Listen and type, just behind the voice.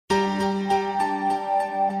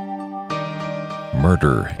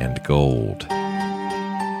Murder and Gold.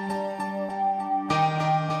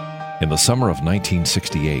 In the summer of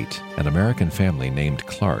 1968, an American family named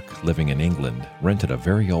Clark, living in England, rented a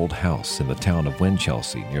very old house in the town of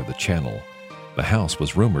Winchelsea near the Channel. The house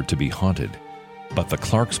was rumored to be haunted, but the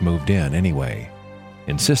Clarks moved in anyway,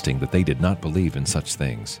 insisting that they did not believe in such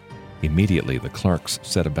things. Immediately, the Clarks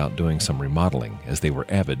set about doing some remodeling, as they were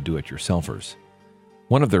avid do-it-yourselfers.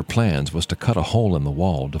 One of their plans was to cut a hole in the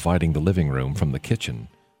wall dividing the living room from the kitchen,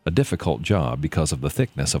 a difficult job because of the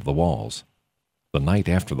thickness of the walls. The night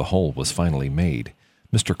after the hole was finally made,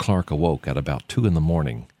 Mr. Clark awoke at about 2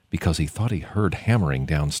 a.m. because he thought he heard hammering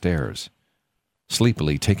downstairs.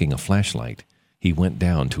 Sleepily taking a flashlight, he went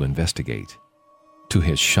down to investigate. To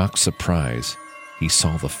his shocked surprise, he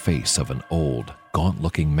saw the face of an old,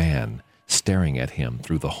 gaunt-looking man staring at him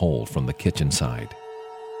through the hole from the kitchen side.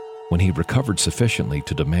 When he recovered sufficiently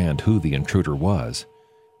to demand who the intruder was,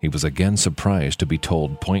 he was again surprised to be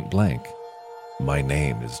told point-blank, "My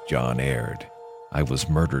name is John Aird. I was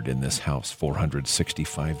murdered in this house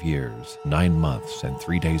 465 years, 9 months, and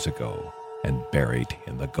 3 days ago, and buried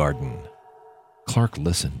in the garden." Clark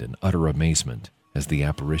listened in utter amazement as the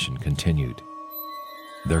apparition continued.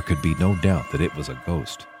 There could be no doubt that it was a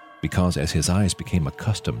ghost, because as his eyes became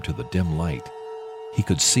accustomed to the dim light, he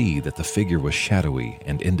could see that the figure was shadowy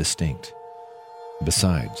and indistinct.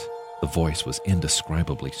 Besides, the voice was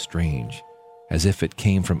indescribably strange, as if it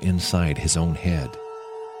came from inside his own head.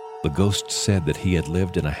 The ghost said that he had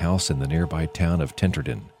lived in a house in the nearby town of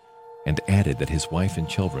Tenterden, and added that his wife and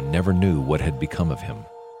children never knew what had become of him.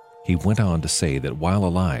 He went on to say that while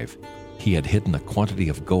alive, he had hidden a quantity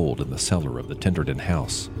of gold in the cellar of the Tenterden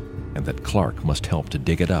house, and that Clark must help to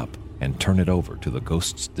dig it up and turn it over to the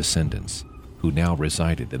ghost's descendants, who now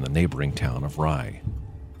resided in the neighboring town of Rye.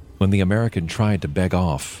 When the American tried to beg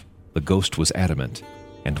off, the ghost was adamant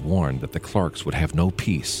and warned that the Clarks would have no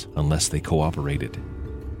peace unless they cooperated.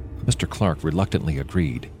 Mr. Clark reluctantly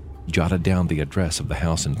agreed, jotted down the address of the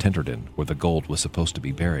house in Tenterden where the gold was supposed to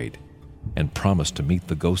be buried, and promised to meet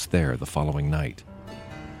the ghost there the following night.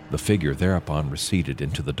 The figure thereupon receded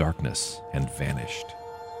into the darkness and vanished.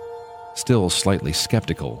 Still slightly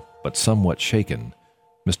skeptical, but somewhat shaken,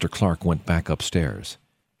 Mr. Clark went back upstairs,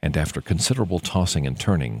 and after considerable tossing and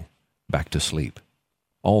turning, back to sleep.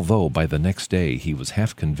 Although by the next day he was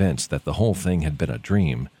half convinced that the whole thing had been a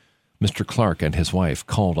dream, Mr. Clark and his wife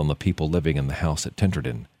called on the people living in the house at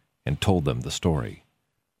Tenterden and told them the story.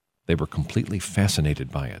 They were completely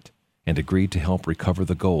fascinated by it and agreed to help recover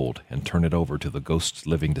the gold and turn it over to the ghost's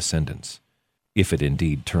living descendants, if it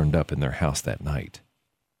indeed turned up in their house that night.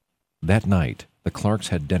 That night, the Clarks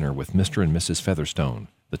had dinner with Mr. and Mrs. Featherstone,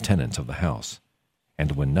 the tenants of the house,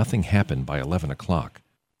 and when nothing happened by 11 o'clock,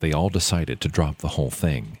 they all decided to drop the whole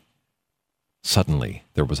thing. Suddenly,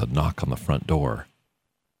 there was a knock on the front door.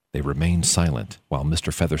 They remained silent while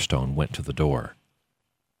Mr. Featherstone went to the door.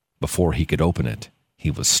 Before he could open it, he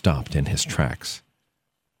was stopped in his tracks.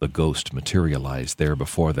 The ghost materialized there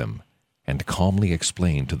before them and calmly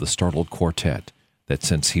explained to the startled quartet that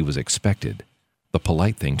since he was expected, the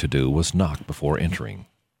polite thing to do was knock before entering.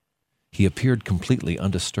 He appeared completely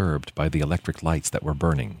undisturbed by the electric lights that were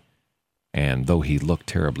burning, and though he looked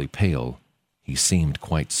terribly pale, he seemed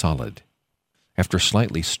quite solid. After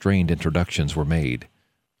slightly strained introductions were made,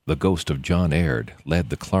 the ghost of John Aird led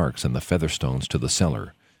the Clarks and the Featherstones to the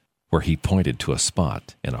cellar, where he pointed to a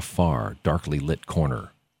spot in a far, darkly lit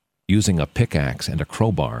corner. Using a pickaxe and a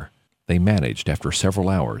crowbar, they managed, after several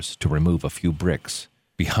hours, to remove a few bricks,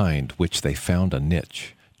 behind which they found a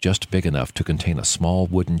niche just big enough to contain a small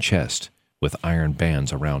wooden chest with iron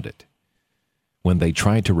bands around it. When they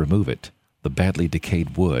tried to remove it, the badly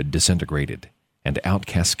decayed wood disintegrated, and out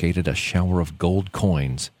cascaded a shower of gold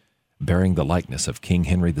coins bearing the likeness of King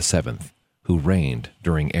Henry VII, who reigned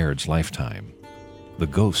during Aird's lifetime. The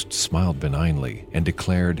ghost smiled benignly and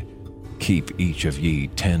declared, "Keep each of ye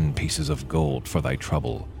 10 pieces of gold for thy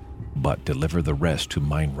trouble, but deliver the rest to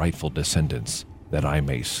mine rightful descendants, that I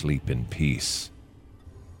may sleep in peace."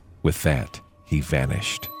 With that, he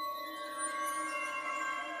vanished.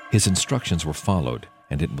 His instructions were followed,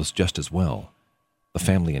 and it was just as well. The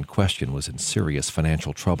family in question was in serious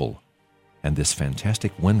financial trouble, and this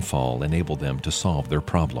fantastic windfall enabled them to solve their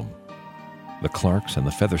problem. The Clarks and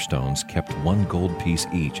the Featherstones kept 1 gold piece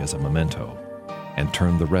each as a memento, and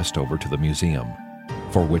turned the rest over to the museum,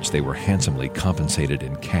 for which they were handsomely compensated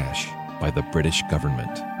in cash by the British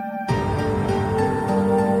government.